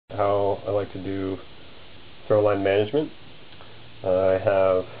how I like to do throwline management. I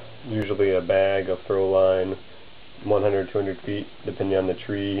have usually a bag of throwline 100-200 feet depending on the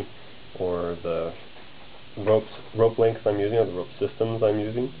tree or the rope lengths I'm using or the rope systems I'm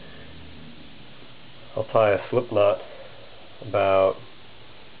using. I'll tie a slip knot about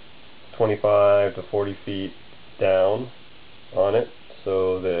 25 to 40 feet down on it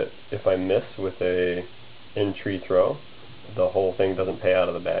so that if I miss with a in-tree throw, the whole thing doesn't pay out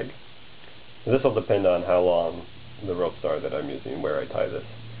of the bag. This will depend on how long the ropes are that I'm using, where I tie this,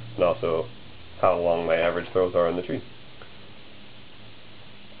 and also how long my average throws are in the tree.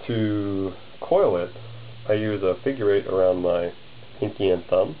 To coil it, I use a figure 8 around my pinky and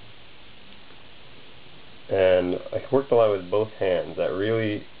thumb, and I worked a lot with both hands. That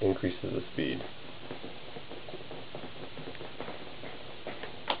really increases the speed.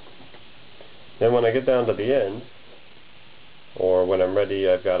 Then when I get down to the end, or when I'm ready,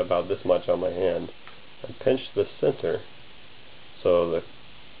 I've got about this much on my hand, I pinch the center so the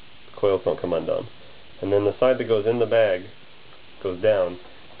coils don't come undone. And then the side that goes in the bag, goes down,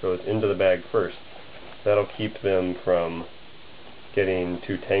 goes into the bag first. That'll keep them from getting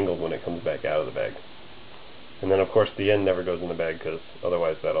too tangled when it comes back out of the bag. And then of course the end never goes in the bag because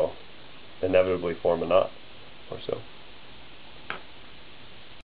otherwise that'll inevitably form a knot or so.